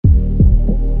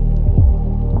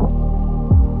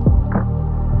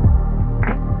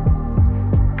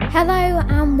Hello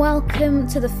and welcome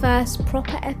to the first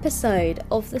proper episode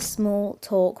of the Small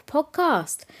Talk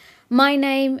podcast. My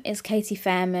name is Katy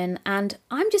and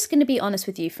I'm just going to be honest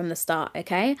with you from the start,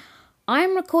 okay?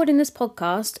 I'm recording this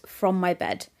podcast from my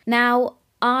bed. Now,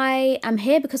 I am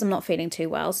here because I'm not feeling too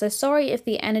well, so sorry if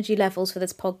the energy levels for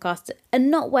this podcast are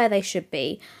not where they should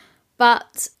be.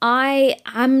 But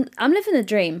I'm living the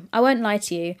dream. I won't lie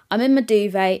to you. I'm in my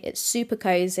duvet. It's super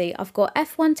cozy. I've got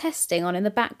F1 testing on in the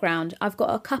background. I've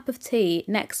got a cup of tea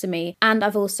next to me. And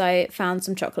I've also found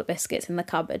some chocolate biscuits in the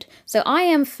cupboard. So I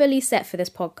am fully set for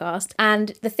this podcast.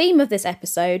 And the theme of this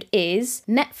episode is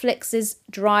Netflix's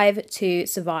Drive to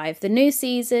Survive. The new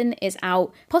season is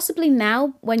out possibly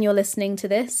now when you're listening to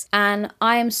this. And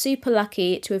I am super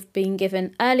lucky to have been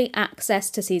given early access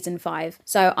to season 5.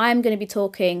 So I'm going to be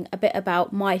talking a bit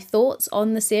about my thoughts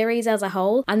on the series as a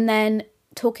whole, and then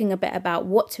talking a bit about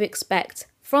what to expect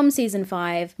from season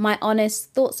 5, my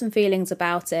honest thoughts and feelings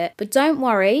about it. But don't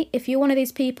worry, if you're one of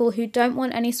these people who don't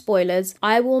want any spoilers,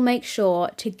 I will make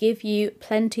sure to give you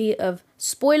plenty of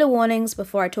spoiler warnings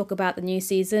before I talk about the new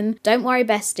season. Don't worry,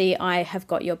 bestie, I have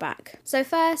got your back. So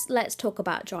first, let's talk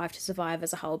about Drive to Survive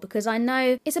as a whole, because I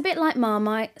know it's a bit like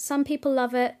Marmite. Some people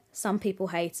love it, some people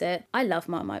hate it. I love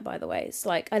Marmite, by the way. It's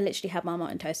like, I literally had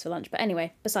Marmite and toast for lunch. But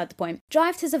anyway, beside the point.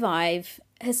 Drive to Survive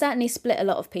has certainly split a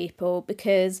lot of people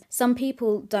because some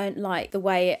people don't like the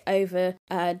way it over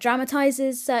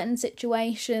dramatizes certain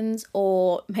situations,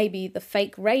 or maybe the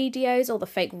fake radios or the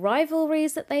fake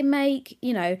rivalries that they make.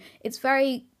 You know,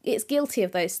 it's guilty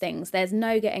of those things. There's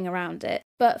no getting around it.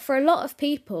 But for a lot of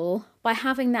people, by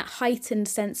having that heightened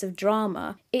sense of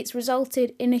drama, it's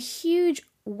resulted in a huge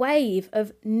wave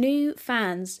of new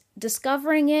fans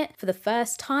discovering it for the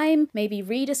first time, maybe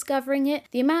rediscovering it.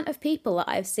 The amount of people that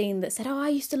I've seen that said, I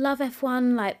used to love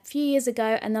F1 like a few years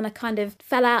ago and then I kind of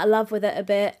fell out of love with it a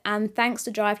bit, and thanks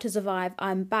to Drive to Survive,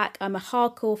 I'm back. I'm a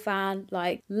hardcore fan,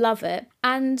 like, love it.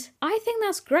 And I think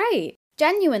that's great.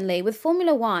 Genuinely, with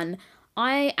Formula One,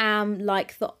 I am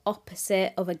like the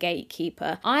opposite of a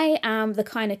gatekeeper. I am the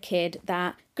kind of kid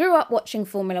that grew up watching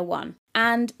Formula One,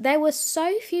 and there were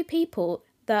so few people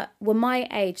that were my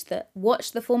age that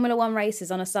watched the Formula One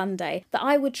races on a Sunday that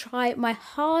I would try my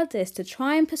hardest to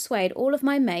try and persuade all of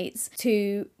my mates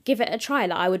to give it a try.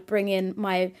 Like, I would bring in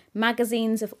my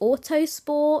magazines of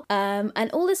Autosport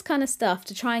and all this kind of stuff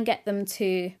to try and get them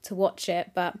to watch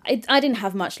it, but I didn't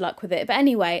have much luck with it. But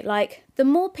anyway, like, the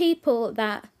more people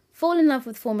that fall in love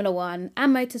with Formula One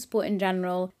and motorsport in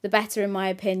general, the better, in my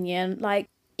opinion. Like,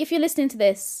 if you're listening to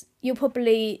this, you're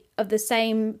probably of the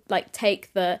same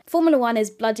take that Formula One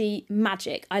is bloody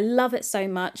magic. I love it so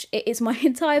much. It is my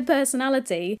entire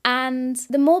personality. And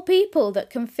the more people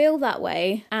that can feel that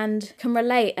way and can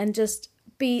relate and just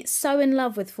be so in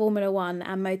love with Formula One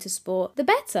and motorsport, the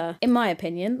better, in my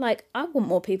opinion. Like, I want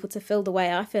more people to feel the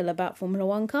way I feel about Formula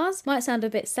One cars. Might sound a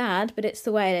bit sad, but it's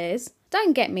the way it is.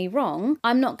 Don't get me wrong,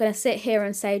 I'm not going to sit here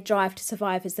and say Drive to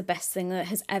Survive is the best thing that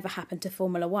has ever happened to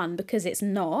Formula One, because it's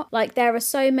not. Like, there are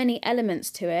so many elements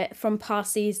to it from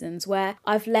past seasons where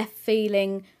I've left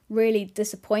feeling really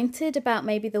disappointed about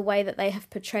maybe the way that they have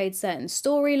portrayed certain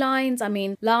storylines. I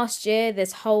mean, last year,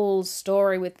 this whole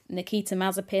story with Nikita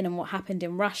Mazepin and what happened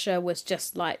in Russia was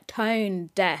just like tone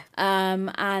deaf.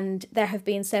 And there have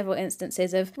been several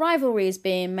instances of rivalries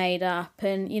being made up,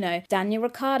 and, you know, Daniel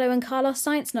Ricciardo and Carlos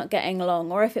Sainz not getting along,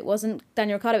 or if it wasn't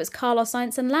Daniel Ricciardo, it was Carlos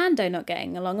Sainz and Lando not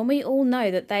getting along. And we all know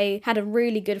that they had a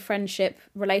really good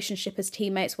relationship as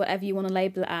teammates, whatever you want to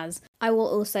label it as. I will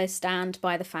also stand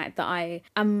by the fact that I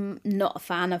am not a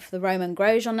fan of the Roman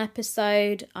Grosjean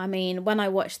episode. I mean, when I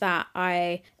watched that,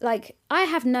 I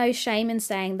have no shame in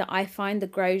saying that I find the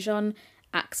Grosjean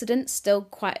accident still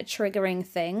quite a triggering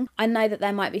thing. I know that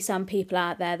there might be some people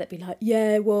out there that be like,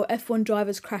 yeah, well, F1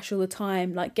 drivers crash all the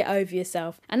time, like, get over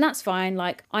yourself. And that's fine.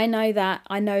 Like, I know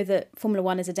that Formula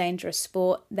One is a dangerous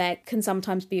sport. There can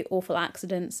sometimes be awful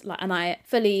accidents, and I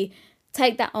fully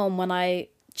take that on when I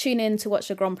tune in to watch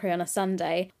the Grand Prix on a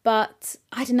Sunday. But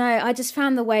I don't know, I just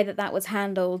found the way that was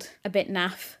handled a bit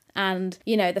naff. And,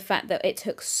 you know, the fact that it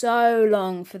took so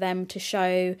long for them to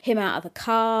show him out of the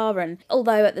car, and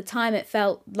although at the time it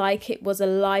felt like it was a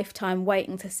lifetime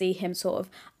waiting to see him sort of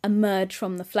emerge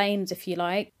from the flames, if you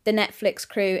like, the Netflix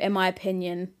crew, in my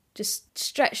opinion, just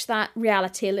stretched that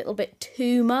reality a little bit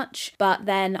too much. But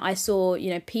then I saw,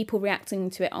 people reacting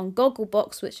to it on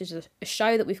Gogglebox, which is a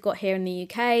show that we've got here in the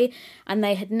UK, and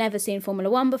they had never seen Formula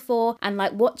One before. And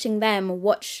like watching them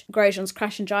watch Grosjean's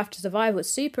crash and Drive to Survive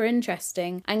was super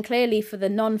interesting. And clearly for the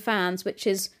non-fans, which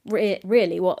is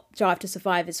really what Drive to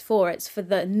Survive is for, it's for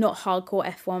the not hardcore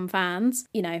F1 fans,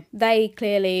 they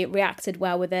clearly reacted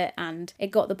well with it, and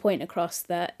it got the point across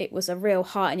that it was a real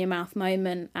heart in your mouth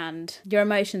moment and your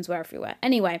emotions were everywhere.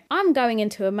 Anyway, I'm going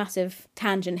into a massive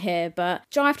tangent here, but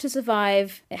Drive to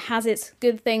Survive, it has its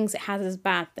good things, it has its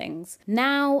bad things.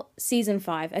 Now, season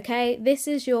 5, okay? This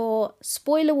is your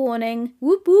spoiler warning.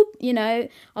 Whoop whoop,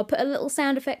 I'll put a little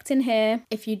sound effect in here.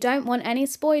 If you don't want any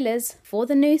spoilers for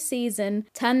the new season,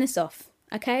 turn this off.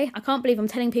 Okay, I can't believe I'm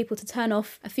telling people to turn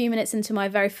off a few minutes into my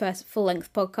very first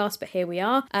full-length podcast, but here we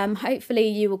are. Hopefully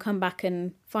you will come back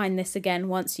and find this again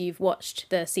once you've watched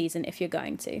the season, if you're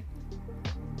going to.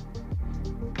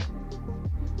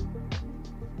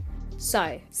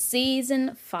 So,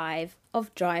 season 5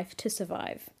 of Drive to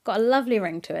Survive. Got a lovely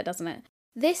ring to it, doesn't it?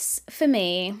 This, for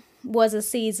me, was a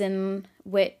season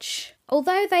which,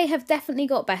 although they have definitely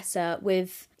got better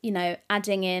with,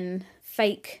 adding in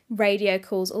fake radio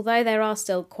calls, although there are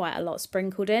still quite a lot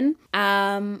sprinkled in.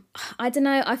 I don't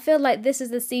know, I feel like this is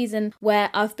the season where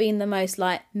I've been the most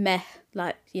meh,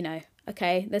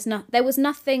 okay, there was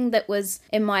nothing that was,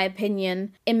 in my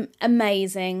opinion,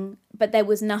 amazing, but there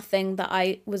was nothing that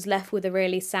I was left with a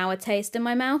really sour taste in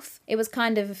my mouth. It was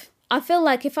kind of, I feel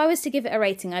like if I was to give it a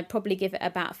rating, I'd probably give it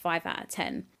about 5 out of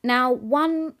 10. Now,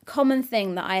 one common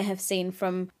thing that I have seen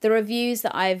from the reviews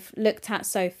that I've looked at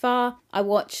so far, I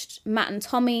watched Matt and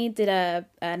Tommy did a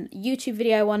YouTube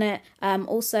video on it.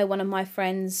 Also, one of my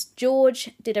friends, George,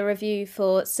 did a review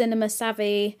for Cinema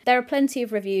Savvy. There are plenty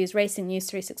of reviews. Racing News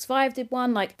 365 did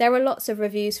one. There are lots of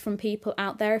reviews from people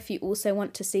out there if you also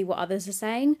want to see what others are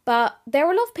saying. But there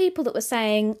were a lot of people that were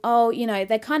saying,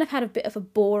 they kind of had a bit of a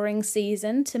boring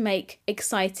season to make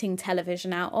exciting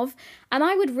television out of. And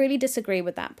I would really disagree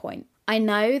with that point. I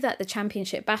know that the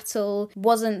championship battle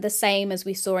wasn't the same as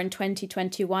we saw in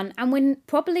 2021, and we're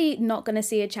probably not going to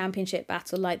see a championship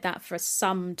battle like that for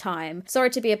some time. Sorry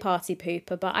to be a party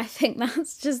pooper, but I think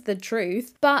that's just the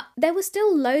truth. But there were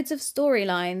still loads of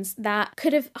storylines that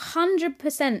could have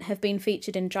 100% have been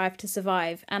featured in Drive to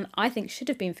Survive, and I think should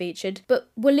have been featured, but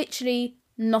were literally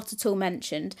not at all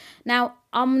mentioned. Now,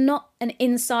 I'm not an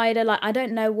insider, I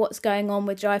don't know what's going on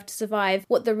with Drive to Survive,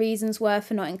 what the reasons were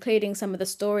for not including some of the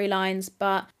storylines,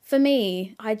 but for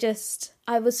me, I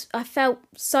felt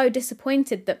so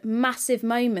disappointed that massive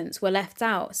moments were left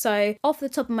out. So, off the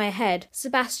top of my head,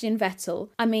 Sebastian Vettel.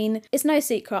 I mean, it's no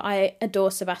secret I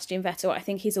adore Sebastian Vettel. I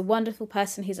think he's a wonderful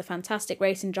person. He's a fantastic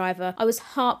racing driver. I was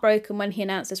heartbroken when he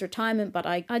announced his retirement, but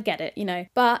I get it,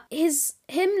 But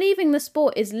him leaving the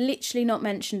sport is literally not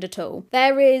mentioned at all.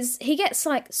 He gets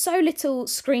so little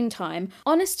screen time.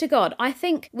 Honest to God, I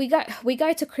think we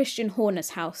go to Christian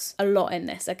Horner's house a lot in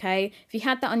this, okay? If you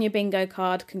had that on your bingo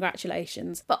card,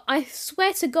 congratulations. But I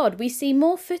swear to God, we see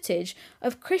more footage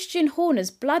of Christian Horner's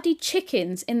bloody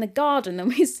chickens in the garden than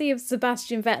we see of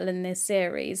Sebastian Vettel in this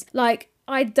series.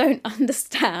 I don't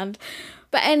understand.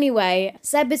 But anyway,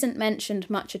 Seb isn't mentioned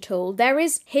much at all. There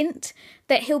is hint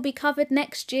that he'll be covered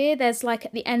next year. There's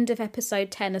at the end of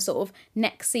episode 10, a sort of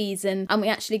next season, and we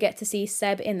actually get to see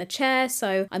Seb in the chair.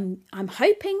 So I'm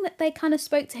hoping that they kind of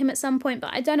spoke to him at some point,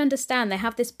 but I don't understand. They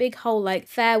have this big whole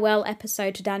farewell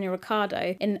episode to Daniel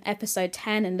Ricciardo in episode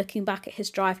 10 and looking back at his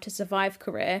Drive to Survive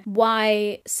career.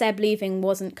 Why Seb leaving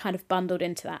wasn't kind of bundled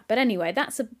into that. But anyway,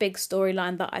 that's a big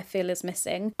storyline that I feel is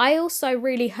missing. I also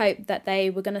really hope that they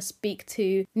were going to speak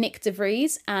to Nick de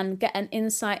Vries and get an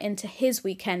insight into his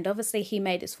weekend. Obviously, he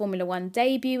made his Formula One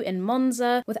debut in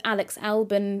Monza with Alex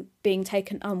Albon being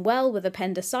taken unwell with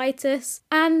appendicitis,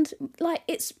 and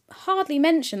it's hardly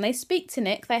mentioned. They speak to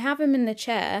Nick, they have him in the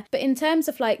chair, but in terms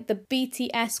of the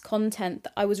BTS content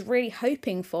that I was really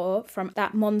hoping for from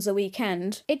that Monza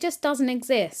weekend, it just doesn't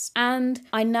exist. And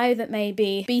I know that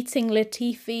maybe beating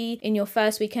Latifi in your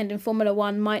first weekend in Formula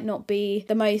One might not be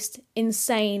the most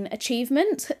insane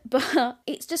achievement, but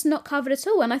it's just not covered at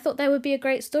all. And I thought there would be a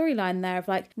great storyline there of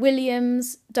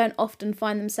Williams don't often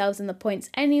find themselves in the points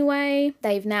anyway.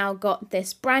 They've now got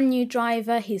this brand new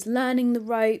driver. He's learning the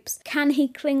ropes. Can he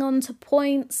cling on to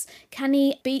points? Can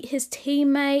he beat his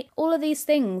teammate? All of these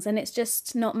things, and it's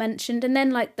just not mentioned. And then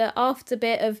the after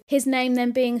bit of his name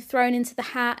then being thrown into the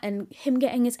hat and him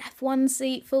getting his F1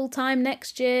 seat full time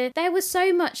next year. There was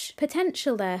so much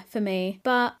potential there for me,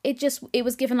 but it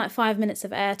was given 5 minutes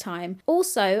of airtime.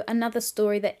 Also, another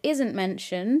story that isn't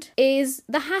mentioned is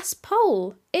the Haas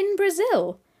pole in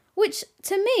Brazil. which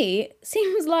to me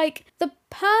seems like the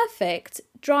perfect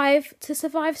Drive to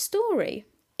Survive story.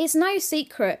 It's no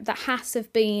secret that Haas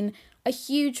have been a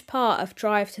huge part of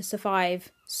Drive to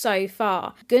Survive so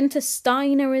far. Gunther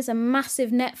Steiner is a massive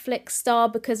Netflix star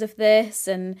because of this,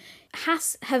 and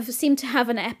Haas have seemed to have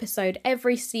an episode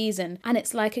every season, and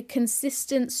it's like a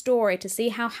consistent story to see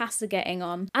how Haas are getting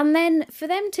on. And then for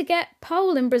them to get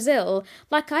pole in Brazil,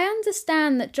 like, I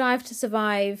understand that Drive to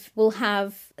Survive will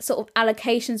have sort of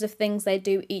allocations of things they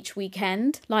do each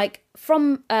weekend. Like,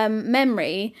 from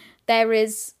memory, there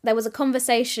was a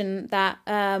conversation that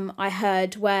I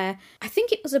heard where I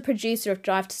think it was a producer of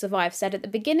Drive to Survive said at the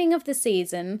beginning of the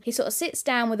season, he sort of sits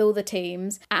down with all the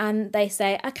teams and they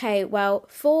say, okay, well,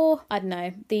 for, I don't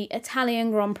know, the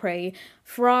Italian Grand Prix,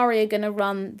 Ferrari are going to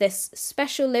run this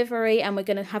special livery and we're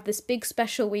going to have this big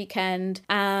special weekend,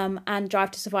 and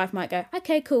Drive to Survive might go,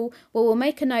 okay, cool, well, we'll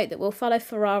make a note that we'll follow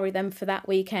Ferrari then for that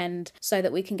weekend so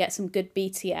that we can get some good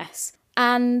BTS.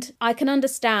 And I can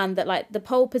understand that, like, the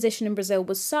pole position in Brazil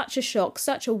was such a shock,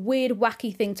 such a weird,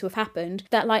 wacky thing to have happened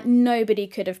that, like, nobody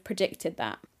could have predicted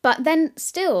that. But then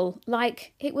still,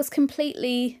 like, it was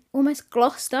completely almost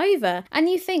glossed over. And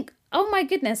you think, oh my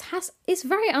goodness, it's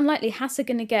very unlikely Haas are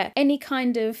going to get any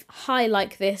kind of high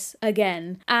like this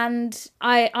again. And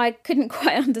I couldn't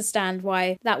quite understand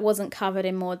why that wasn't covered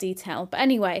in more detail. But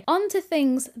anyway, on to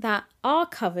things that are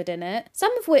covered in it,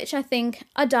 some of which I think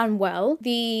are done well.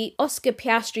 The Oscar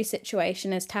Piastri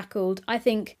situation is tackled, I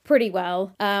think, pretty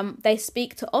well. They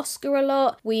speak to Oscar a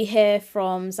lot. We hear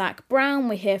from Zach Brown,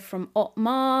 we hear from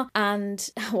Otmar, and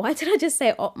why did I just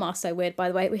say Otmar so weird, by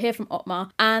the way? We hear from Otmar,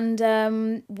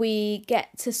 and we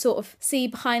get to sort of see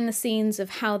behind the scenes of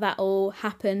how that all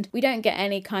happened. We don't get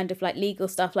any kind of like legal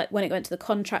stuff, like when it went to the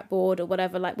contract board or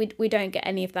whatever, like we don't get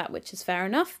any of that, which is fair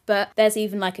enough. But there's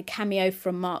even like a cameo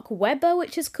from Mark Webber,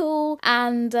 which is cool.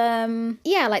 And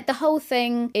yeah, like the whole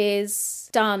thing is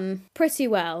done pretty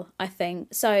well, I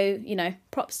think. So, you know,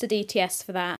 props to DTS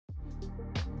for that.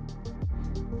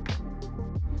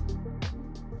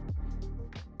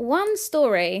 One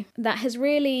story that has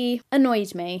really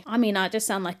annoyed me, I mean, I just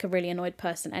sound like a really annoyed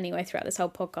person anyway throughout this whole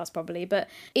podcast probably, but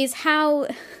is how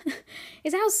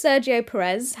Sergio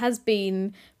Perez has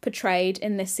been portrayed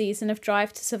in this season of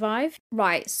Drive to Survive.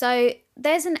 Right, so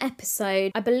there's an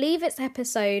episode, I believe it's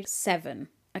episode 7,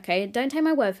 okay? Don't take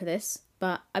my word for this,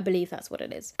 but I believe that's what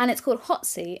it is. And it's called Hot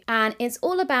Seat, and it's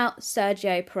all about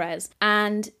Sergio Perez,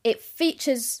 and it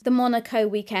features the Monaco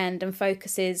weekend and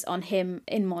focuses on him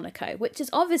in Monaco, which is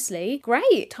obviously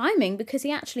great timing because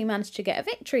he actually managed to get a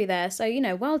victory there. So, you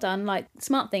know, well done, like,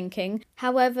 smart thinking.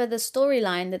 However, the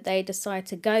storyline that they decide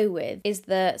to go with is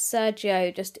that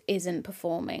Sergio just isn't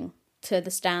performing to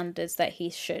the standards that he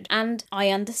should. And I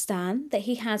understand that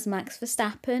he has Max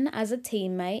Verstappen as a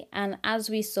teammate, and as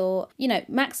we saw, you know,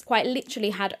 Max quite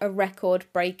literally had a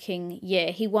record-breaking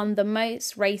year. He won the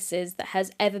most races that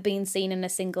has ever been seen in a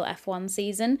single F1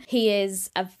 season. He is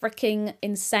a freaking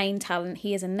insane talent.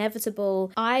 He is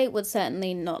inevitable. I would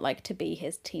certainly not like to be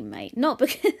his teammate. Not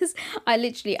because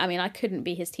I couldn't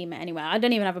be his teammate anyway. I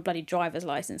don't even have a bloody driver's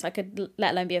license. I could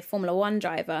let alone be a Formula 1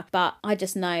 driver, but I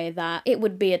just know that it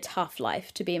would be a tough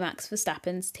life to be Max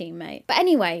Verstappen's teammate. But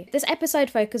anyway, this episode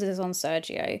focuses on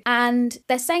Sergio, and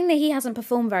they're saying that he hasn't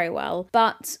performed very well,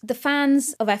 but the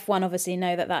fans of F1 obviously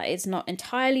know that that is not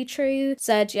entirely true.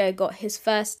 Sergio got his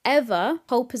first ever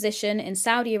pole position in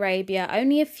Saudi Arabia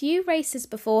only a few races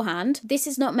beforehand. This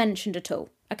is not mentioned at all.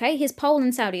 Okay, his pole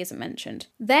in Saudi isn't mentioned.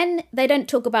 Then they don't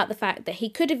talk about the fact that he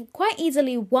could have quite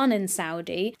easily won in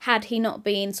Saudi had he not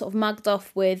been sort of mugged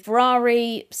off with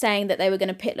Ferrari saying that they were going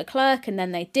to pit Leclerc and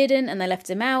then they didn't and they left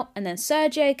him out, and then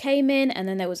Sergio came in and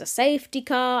then there was a safety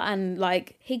car and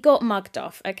like he got mugged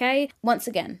off, okay? Once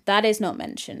again, that is not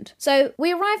mentioned. So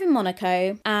we arrive in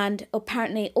Monaco and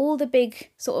apparently all the big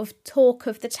sort of talk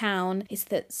of the town is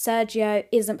that Sergio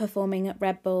isn't performing at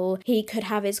Red Bull. He could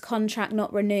have his contract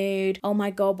not renewed. Oh my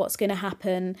God, what's going to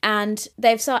happen? And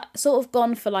they've sort of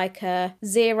gone for like a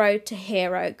zero to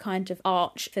hero kind of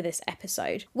arch for this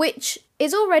episode, which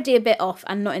is already a bit off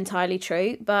and not entirely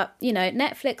true, but you know,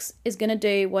 Netflix is going to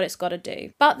do what it's got to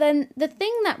do. But then the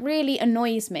thing that really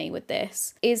annoys me with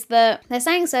this is that they're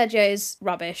saying Sergio's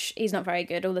rubbish, he's not very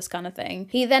good, all this kind of thing.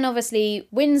 He then obviously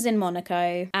wins in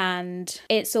Monaco and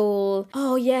it's all,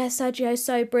 oh yeah, Sergio's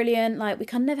so brilliant, like we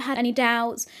can never had any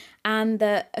doubts. And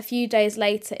that a few days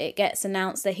later it gets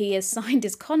announced that he has signed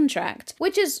his contract,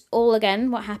 which is all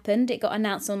again what happened. It got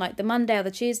announced on like the Monday or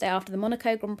the Tuesday after the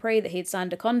Monaco Grand Prix that he'd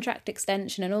signed a contract extension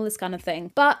extension and all this kind of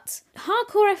thing. But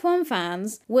hardcore F1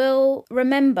 fans will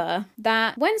remember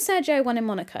that when Sergio won in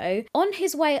Monaco, on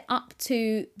his way up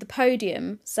to the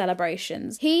podium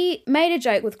celebrations, he made a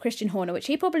joke with Christian Horner, which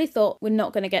he probably thought were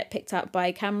not going to get picked up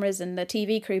by cameras and the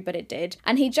TV crew, but it did.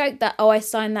 And he joked that, I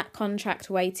signed that contract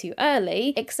way too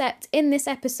early, except in this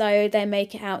episode, they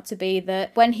make it out to be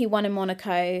that when he won in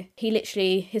Monaco,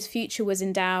 his future was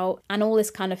in doubt and all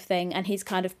this kind of thing, and he's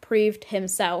kind of proved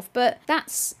himself. But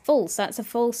that's false. That's a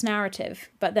false narrative.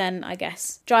 But then I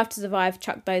guess Drive to Survive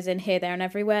chucked those in here, there and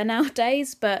everywhere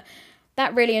nowadays. But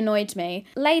that really annoyed me.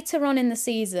 Later on in the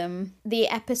season, the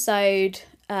episode...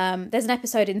 there's an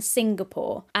episode in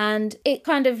Singapore, and it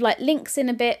kind of like links in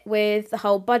a bit with the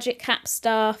whole budget cap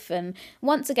stuff, and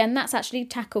once again that's actually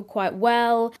tackled quite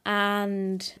well,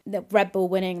 and the Red Bull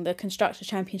winning the Constructors'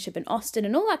 Championship in Austin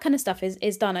and all that kind of stuff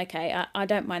is done okay. I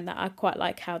don't mind that. I quite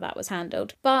like how that was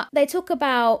handled. But they talk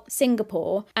about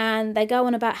Singapore and they go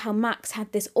on about how Max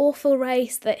had this awful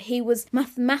race, that he was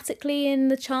mathematically in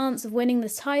the chance of winning the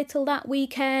title that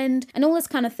weekend and all this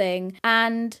kind of thing,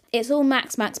 and it's all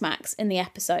Max in the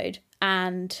episode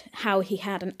and how he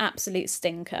had an absolute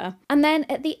stinker. And then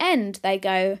at the end they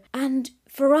go, and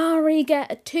Ferrari get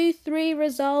a 2-3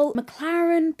 result,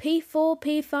 McLaren P4,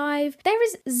 P5. There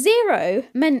is zero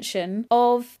mention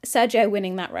of Sergio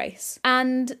winning that race.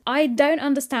 And I don't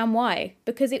understand why,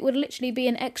 because it would literally be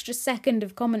an extra second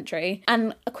of commentary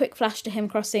and a quick flash to him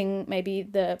crossing maybe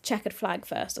the checkered flag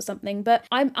first or something. But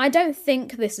I don't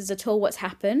think this is at all what's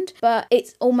happened, but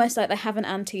it's almost like they have an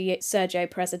anti-Sergio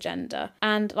Perez agenda.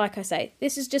 And like I say,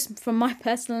 this is just from my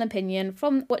personal opinion,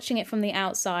 from watching it from the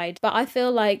outside, but I feel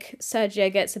like Sergio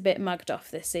gets a bit mugged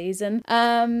off this season.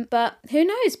 But who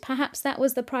knows? Perhaps that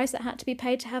was the price that had to be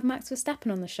paid to have Max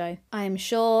Verstappen on the show. I am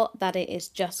sure that it is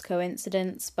just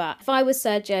coincidence, but if I was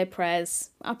Sergio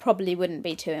Perez, I probably wouldn't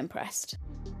be too impressed.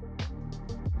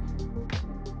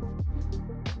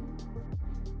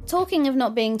 Talking of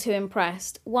not being too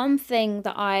impressed, one thing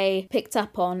that I picked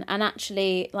up on, and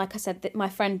actually, like I said, my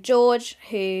friend George,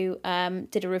 who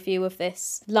did a review of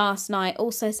this last night,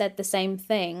 also said the same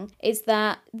thing, is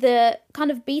that the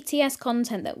kind of BTS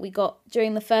content that we got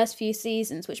during the first few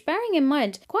seasons, which, bearing in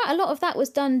mind, quite a lot of that was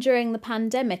done during the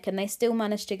pandemic, and they still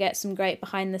managed to get some great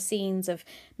behind the scenes of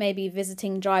maybe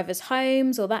visiting drivers'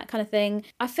 homes or that kind of thing.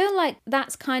 I feel like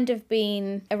that's kind of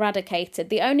been eradicated.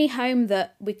 The only home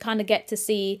that we kind of get to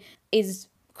see is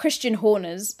Christian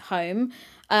Horner's home,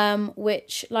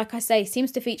 which, like I say,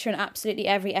 seems to feature in absolutely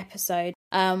every episode.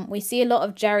 We see a lot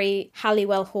of Jerry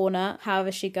Halliwell Horner,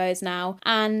 however she goes now.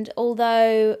 And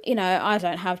although, I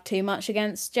don't have too much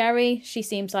against Jerry, she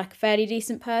seems like a fairly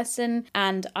decent person.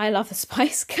 And I love the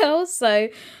Spice Girls. So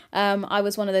I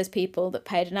was one of those people that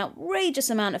paid an outrageous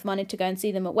amount of money to go and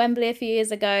see them at Wembley a few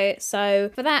years ago.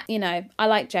 So for that, I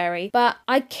like Jerry. But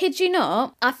I kid you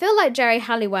not, I feel like Jerry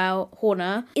Halliwell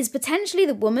Horner is potentially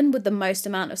the woman with the most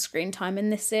amount of screen time in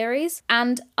this series.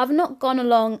 And I've not gone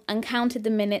along and counted the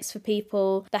minutes for people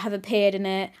that have appeared in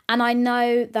it, and I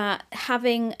know that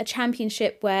having a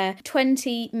championship where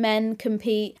 20 men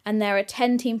compete and there are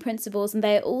 10 team principals and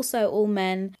they are also all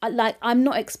men, I'm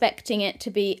not expecting it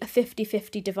to be a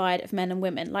 50-50 divide of men and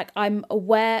women. I'm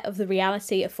aware of the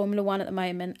reality of Formula One at the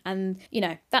moment, and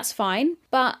that's fine,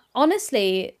 but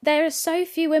honestly there are so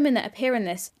few women that appear in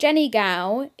this. Jenny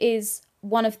Gao is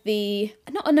one of the,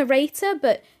 not a narrator,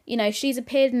 but she's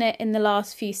appeared in it in the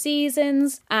last few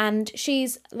seasons, and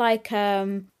she's like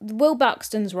Will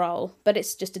Buxton's role, but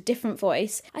it's just a different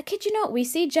voice. I kid you not, we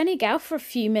see Jenny Gao for a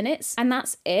few minutes and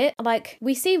that's it.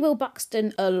 We see Will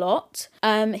Buxton a lot.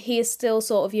 He is still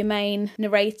sort of your main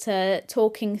narrator,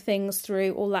 talking things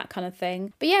through, all that kind of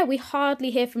thing. But yeah, we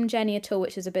hardly hear from Jenny at all,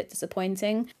 which is a bit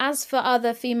disappointing. As for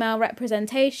other female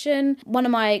representation, one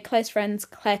of my close friends,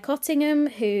 Claire Cottingham,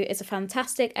 who is a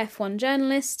fantastic F1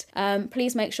 journalist,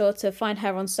 please make sure to find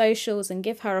her on socials and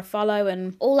give her a follow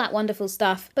and all that wonderful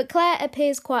stuff. But Claire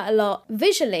appears quite a lot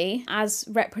visually as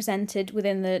represented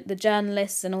within the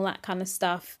journalists and all that kind of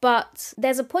stuff. But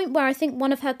there's a point where I think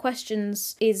one of her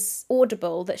questions is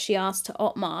audible that she asked to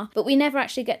Otmar, but we never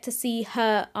actually get to see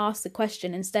her ask the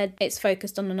question. Instead, it's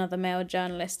focused on another male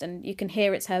journalist and you can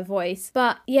hear it's her voice.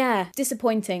 But yeah,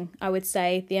 disappointing, I would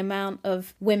say, the amount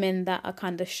of women that are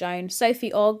kind of shown.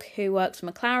 Sophie Ogg, who works for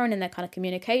McLaren in their kind of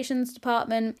communications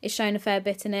department, is shown a fair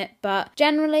bit in it, but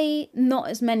generally not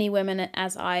as many women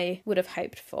as I would have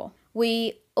hoped for.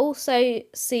 We also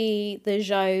see the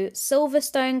Zhou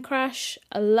Silverstone crash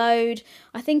a load.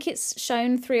 I think it's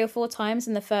shown 3 or 4 times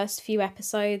in the first few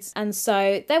episodes, and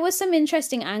so there were some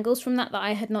interesting angles from that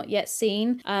I had not yet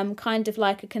seen, kind of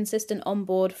like a consistent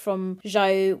onboard from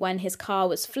Zhou when his car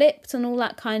was flipped and all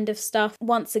that kind of stuff.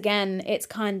 Once again, it's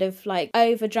kind of like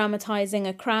over dramatizing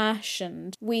a crash,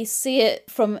 and we see it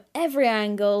from every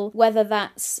angle, whether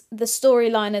that's the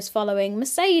storyline is following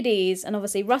Mercedes, and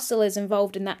obviously Russell is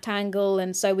involved in that tangle,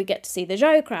 and so we get to see the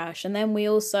Zhou crash, and then we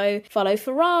also follow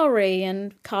Ferrari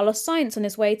and Carlos Sainz on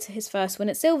his way to his first win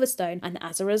at Silverstone, and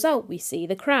as a result we see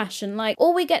the crash, and like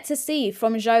all we get to see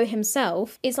from Zhou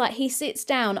himself is like he sits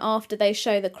down after they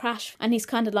show the crash and he's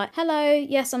kind of like, hello,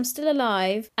 yes, I'm still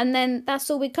alive, and then that's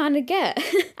all we kind of get.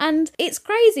 And it's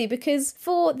crazy because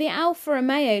for the Alfa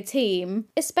Romeo team,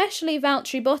 especially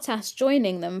Valtteri Bottas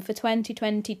joining them for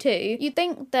 2022, you'd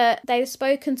think that they've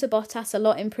spoken to Bottas a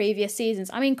lot in previous seasons.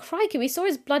 I mean, crikey, we saw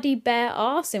his bloody bare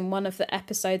arse in one of the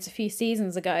episodes a few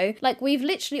seasons ago. Like, we've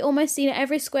literally almost seen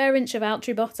every square inch of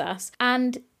Valtteri Bottas,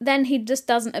 and then he just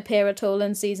doesn't appear at all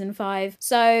in season 5.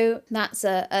 So that's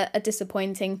a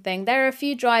disappointing thing. There are a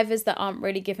few drivers that aren't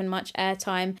really given much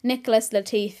airtime. Nicholas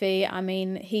Latifi, I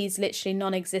mean, he's literally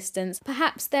non-existent.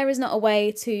 Perhaps there is not a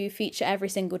way to feature every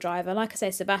single driver. Like I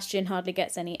say, Sebastian hardly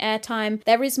gets any airtime.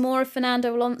 There is more of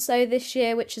Fernando Alonso this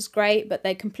year, which is great, but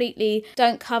they completely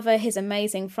don't cover his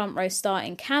amazing front row start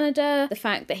in Canada. The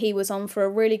fact that he was on for a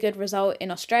really good result in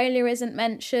Australia isn't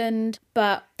mentioned,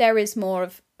 but there is more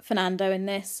of Fernando in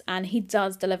this, and he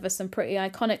does deliver some pretty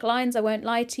iconic lines, I won't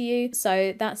lie to you,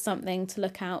 so that's something to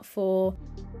look out for.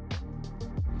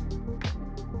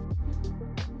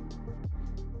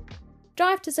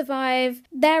 Drive to Survive,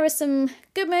 there are some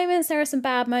good moments, there are some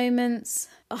bad moments.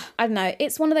 I don't know,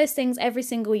 it's one of those things every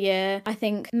single year. I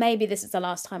think maybe this is the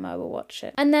last time I will watch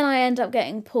it. And then I end up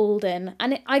getting pulled in.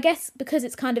 And I guess because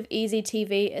it's kind of easy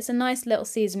TV, it's a nice little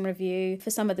season review for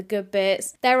some of the good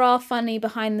bits. There are funny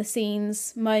behind the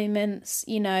scenes moments,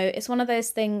 you know, it's one of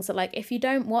those things that, like, if you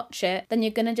don't watch it, then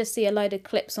you're going to just see a load of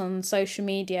clips on social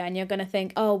media and you're going to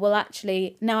think, oh, well,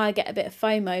 actually, now I get a bit of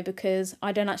FOMO because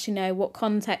I don't actually know what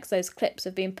context those clips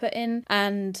have been put in.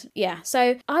 And yeah,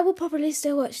 so I will probably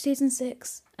still watch season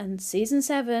 6 and season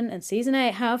 7 and season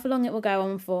 8, however long it will go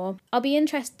on for. I'll be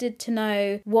interested to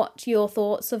know what your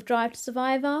thoughts of Drive to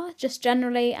Survive are, just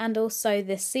generally, and also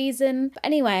this season. But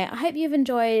anyway, I hope you've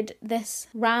enjoyed this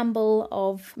ramble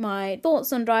of my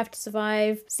thoughts on Drive to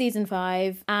Survive season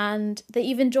 5, and that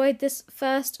you've enjoyed this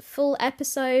first full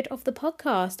episode of the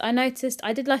podcast. I noticed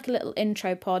I did like a little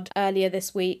intro pod earlier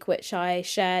this week, which I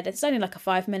shared. It's only like a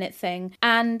 5-minute thing,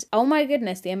 and oh my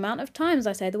goodness, the amount of times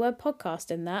I say the word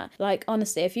podcast in that, like,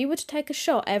 honestly, if you were to take a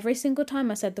shot every single time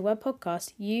I said the word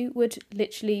podcast, you would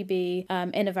literally be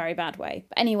in a very bad way.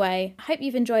 But anyway, I hope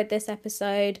you've enjoyed this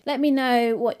episode. Let me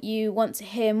know what you want to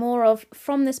hear more of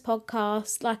from this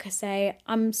podcast. Like I say,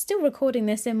 I'm still recording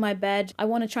this in my bed. I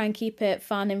want to try and keep it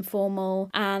fun, informal,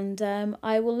 and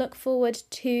I will look forward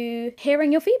to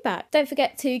hearing your feedback. Don't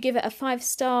forget to give it a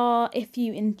 5-star if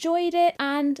you enjoyed it,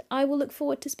 and I will look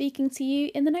forward to speaking to you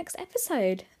in the next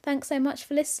episode. Thanks so much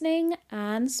for listening,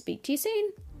 and speak to you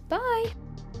soon.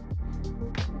 Bye!